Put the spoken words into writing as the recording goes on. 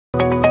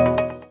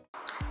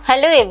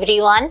Hello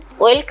everyone,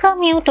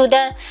 welcome you to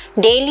the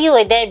daily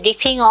weather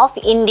briefing of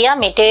India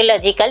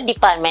Meteorological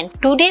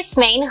Department. Today's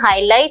main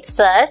highlights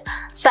are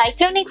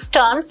cyclonic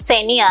storm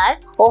Senyar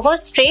over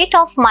Strait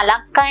of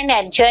Malacca and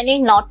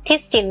adjoining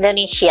Northeast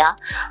Indonesia.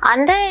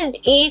 Under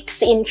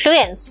its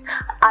influence,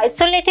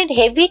 isolated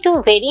heavy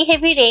to very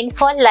heavy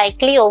rainfall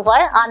likely over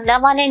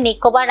Andaman and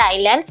Nicobar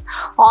Islands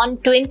on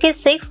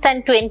 26th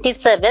and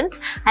 27th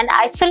and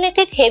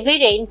isolated heavy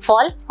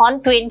rainfall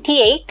on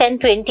 28th and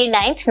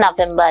 29th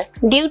November.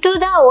 Due to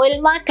the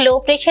oil-marked low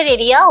pressure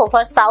area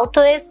over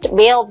southwest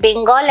Bay of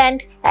Bengal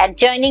and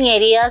adjoining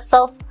areas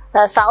of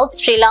South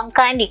Sri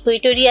Lanka and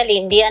equatorial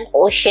Indian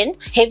Ocean,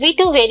 heavy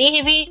to very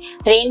heavy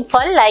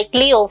rainfall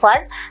likely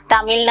over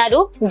Tamil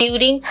Nadu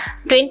during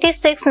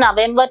 26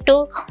 November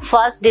to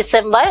 1st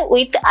December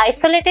with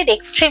isolated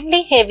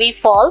extremely heavy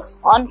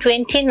falls on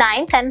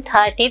 29th and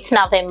 30th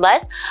November.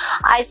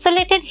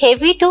 Isolated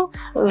heavy to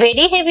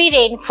very heavy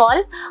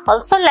rainfall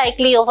also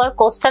likely over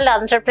coastal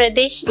Andhra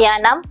Pradesh,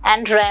 Yanam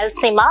and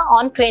Rayalaseema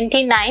on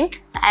 29th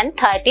and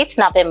 30th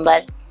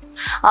November.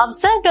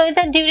 Observed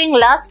weather during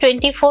last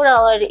 24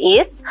 hours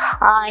is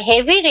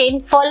heavy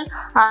rainfall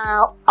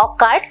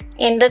occurred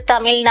in the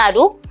Tamil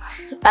Nadu,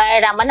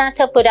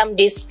 Ramanathapuram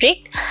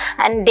district,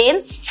 and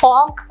dense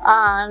fog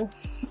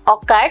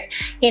occurred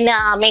in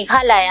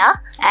Meghalaya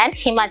and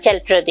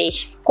Himachal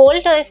Pradesh.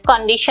 Cold wave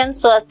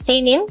conditions were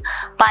seen in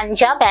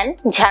Punjab and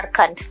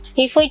Jharkhand.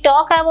 If we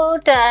talk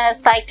about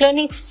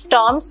cyclonic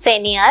storm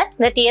Senyar,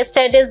 that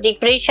yesterday's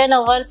depression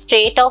over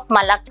Strait of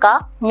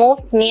Malacca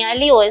moved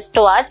nearly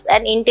westwards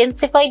and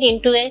intensified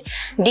into a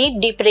deep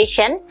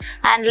depression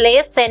and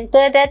lay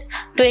centered at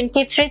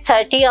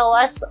 23:30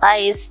 hours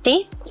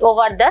IST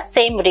over the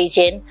same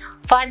region.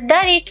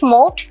 Further, it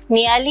moved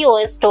nearly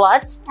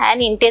westwards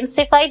and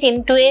intensified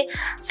into a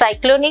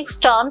cyclonic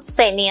storm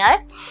Senyar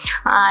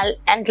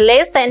and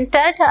lay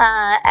centered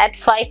at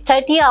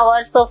 5:30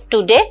 hours of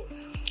today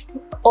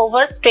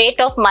over Strait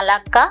of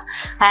Malacca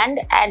and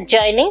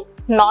adjoining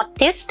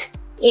Northeast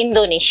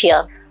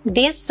Indonesia.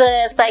 This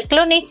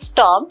cyclonic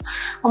storm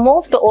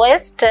moved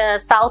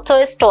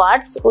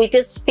southwestwards with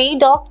a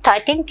speed of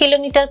 13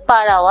 km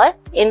per hour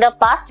in the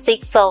past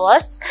 6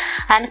 hours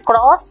and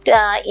crossed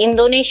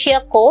Indonesia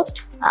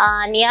coast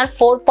near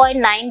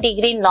 4.9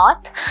 degree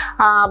north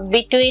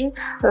between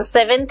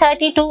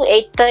 7:30 to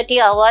 8:30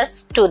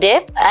 hours today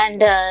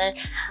and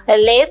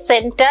lay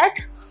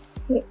centered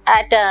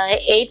at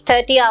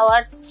 8:30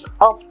 hours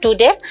of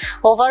today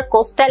over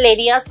coastal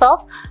areas of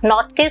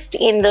Northeast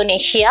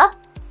Indonesia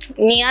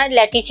near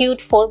latitude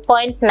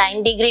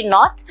 4.9 degree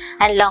north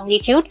and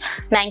longitude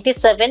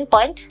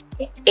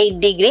 97.8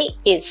 degree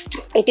east.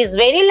 It is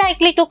very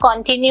likely to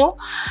continue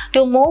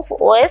to move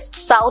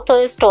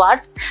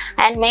west-southwestwards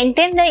and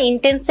maintain the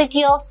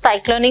intensity of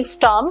cyclonic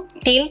storm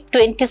till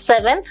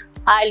 27th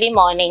early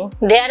morning.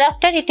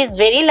 Thereafter, it is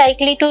very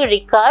likely to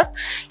recurve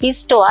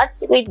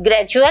eastwards with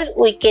gradual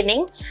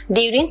weakening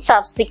during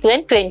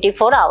subsequent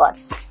 24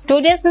 hours.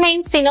 Today's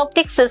main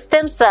synoptic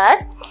systems are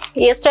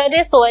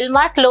yesterday's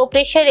oil-marked low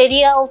pressure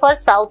area over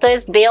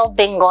southwest Bay of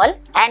Bengal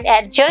and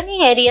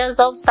adjoining areas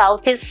of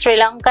southeast Sri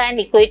Lanka and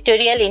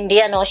equatorial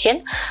Indian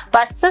Ocean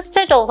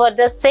persisted over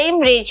the same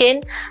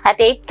region at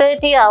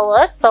 8:30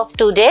 hours of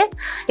today.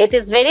 It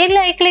is very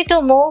likely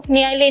to move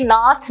nearly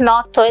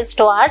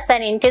north-northwestwards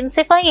and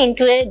intensify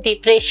into a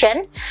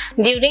depression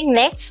during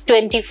next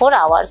 24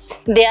 hours.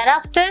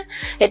 Thereafter,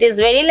 it is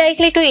very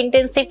likely to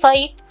intensify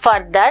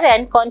further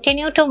and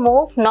continue to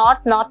move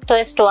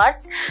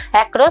north-northwestwards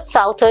across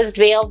southwest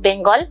Bay of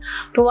Bengal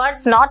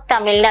towards North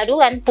Tamil Nadu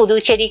and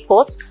Puducherry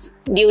coasts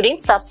during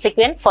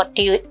subsequent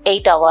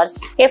 48 hours.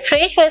 A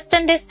fresh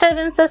western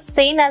disturbance is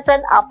seen as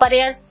an upper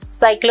air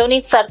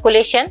cyclonic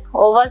circulation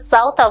over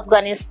South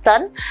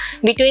Afghanistan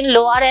between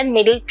lower and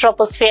middle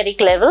tropospheric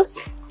levels.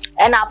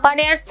 An upper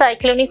air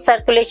cyclonic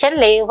circulation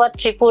lay over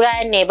Tripura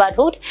and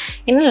neighborhood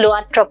in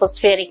lower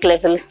tropospheric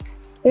level.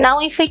 Now,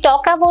 if we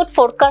talk about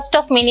forecast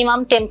of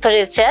minimum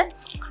temperature,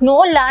 no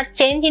large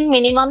change in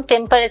minimum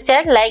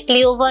temperature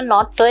likely over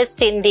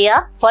northwest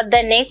India for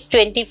the next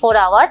 24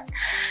 hours.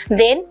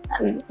 Then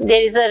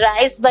there is a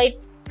rise by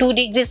 2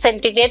 degrees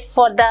centigrade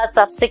for the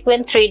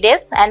subsequent 3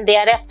 days and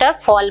thereafter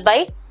fall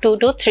by 2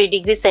 to 3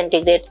 degrees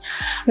centigrade.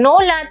 No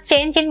large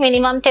change in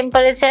minimum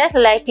temperature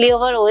likely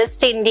over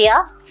West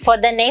India for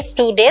the next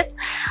 2 days.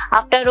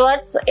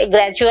 Afterwards, a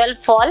gradual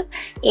fall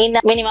in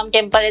minimum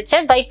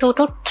temperature by 2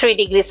 to 3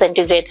 degrees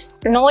centigrade.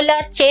 No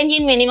large change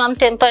in minimum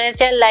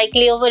temperature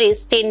likely over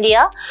East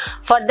India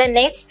for the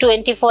next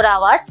 24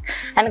 hours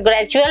and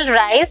gradual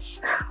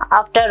rise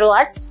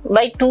afterwards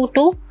by 2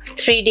 to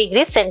 3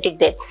 degrees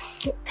centigrade.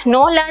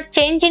 No large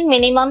change in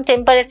minimum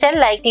temperature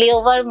likely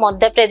over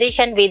Madhya Pradesh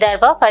and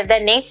Vidarbha for the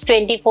next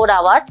 24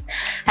 hours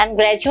and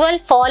gradual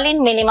fall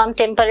in minimum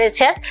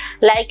temperature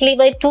likely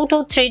by 2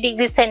 to 3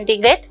 degrees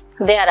centigrade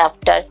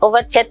thereafter.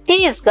 Over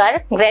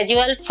Chhattisgarh,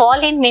 gradual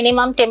fall in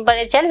minimum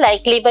temperature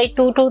likely by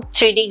 2 to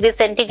 3 degrees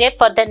centigrade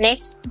for the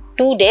next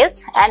 2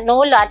 days and no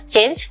large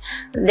change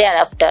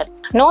thereafter.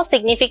 No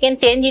significant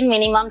change in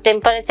minimum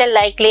temperature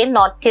likely in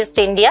Northeast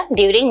India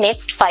during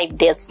next 5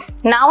 days.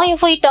 Now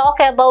if we talk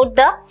about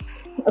the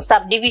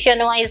subdivision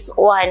wise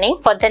warning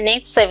for the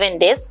next 7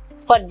 days.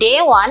 For day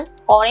 1,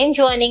 orange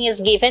warning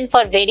is given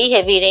for very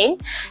heavy rain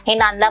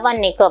in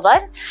Andaman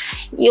Nicobar.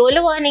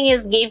 Yellow warning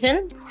is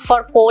given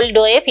for cold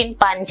wave in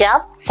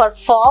Punjab, for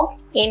fog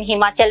in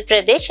Himachal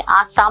Pradesh,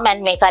 Assam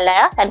and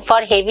Meghalaya, and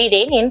for heavy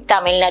rain in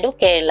Tamil Nadu,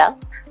 Kerala.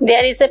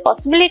 There is a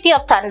possibility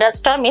of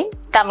thunderstorm in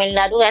Tamil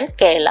Nadu and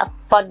Kerala.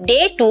 For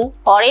day 2,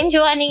 orange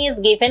warning is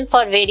given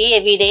for very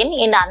heavy rain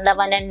in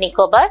Andaman and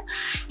Nicobar.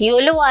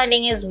 Yellow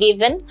warning is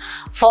given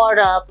for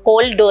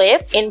cold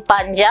wave in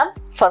Punjab,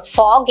 for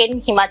fog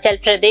in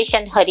Himachal Pradesh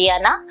and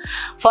Haryana,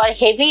 for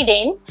heavy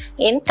rain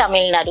in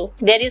Tamil Nadu.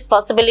 There is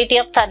possibility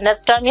of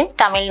thunderstorm in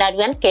Tamil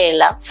Nadu and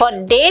Kerala. For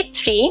day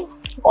 3,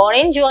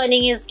 orange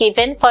warning is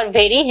given for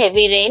very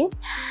heavy rain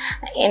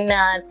in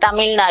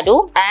Tamil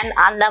Nadu and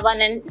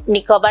Andaman and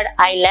Nicobar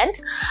Island.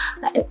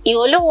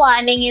 Yellow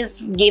warning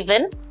is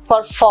given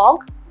for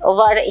fog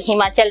over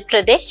Himachal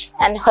Pradesh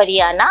and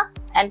Haryana,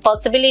 and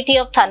possibility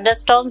of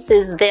thunderstorms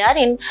is there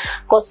in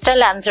coastal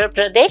Andhra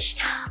Pradesh,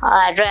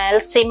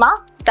 Rayalaseema,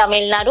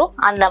 Tamil Nadu,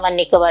 Andaman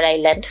Nicobar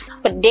Island.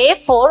 But day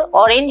 4,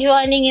 orange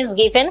warning is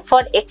given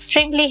for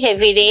extremely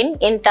heavy rain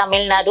in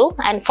Tamil Nadu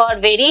and for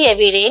very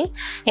heavy rain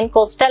in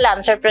coastal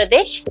Andhra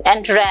Pradesh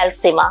and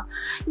Rayalaseema.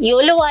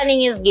 Yellow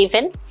warning is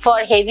given for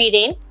heavy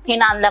rain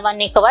in Andaman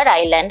Nicobar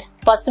Island.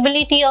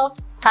 Possibility of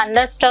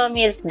thunderstorm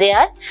is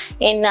there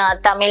in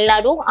Tamil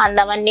Nadu,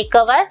 Andaman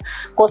Nicobar,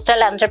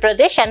 coastal Andhra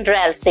Pradesh and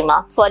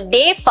Rayalaseema. For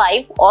day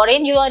 5,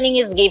 orange warning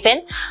is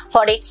given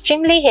for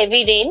extremely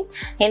heavy rain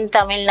in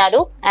Tamil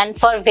Nadu and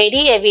for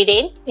very heavy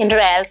rain in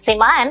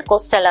Rayalaseema and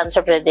coastal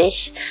Andhra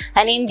Pradesh.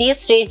 And in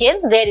these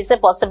regions, there is a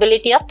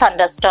possibility of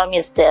thunderstorm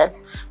is there.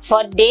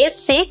 For day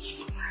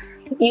 6,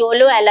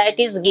 yellow alert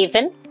is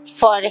given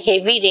for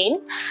heavy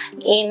rain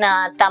in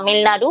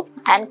Tamil Nadu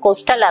and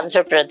coastal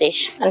Andhra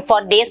Pradesh. And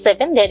for day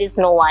 7, there is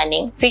no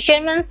warning.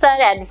 Fishermen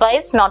are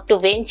advised not to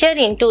venture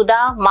into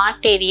the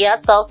marked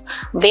areas of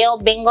Bay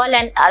of Bengal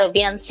and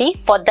Arabian Sea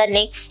for the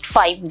next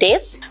 5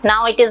 days.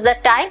 Now it is the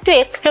time to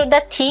explore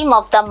the theme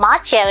of the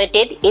much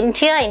awaited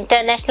India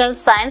International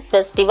Science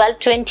Festival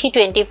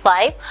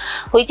 2025,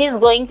 which is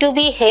going to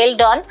be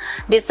held on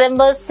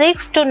December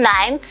 6th to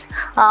 9th,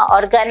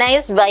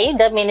 organized by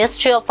the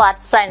Ministry of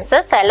Arts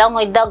Sciences along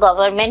with the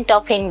Government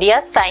of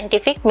India's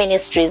scientific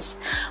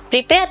ministries.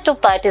 Prepare to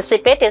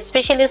participate,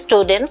 especially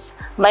students,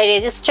 by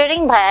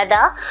registering via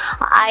the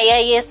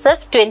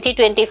IISF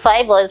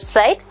 2025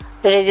 website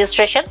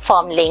registration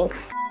form link.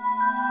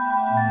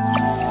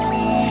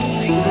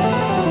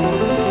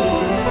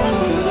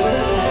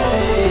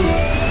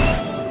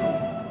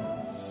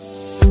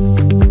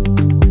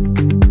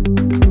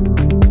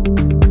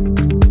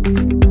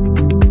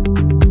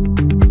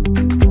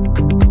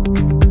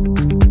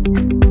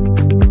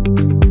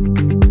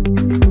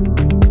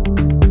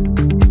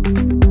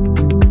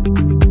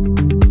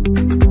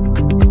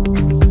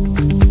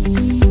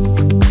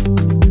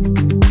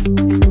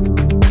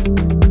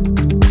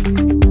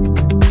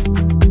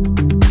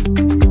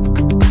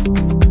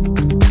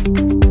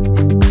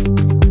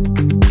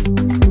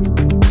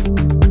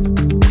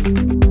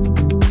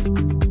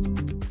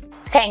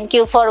 Thank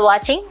you for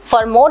watching.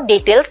 For more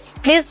details,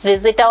 please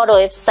visit our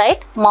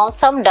website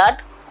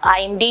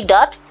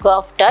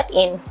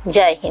mausam.imd.gov.in.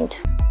 Jai Hind.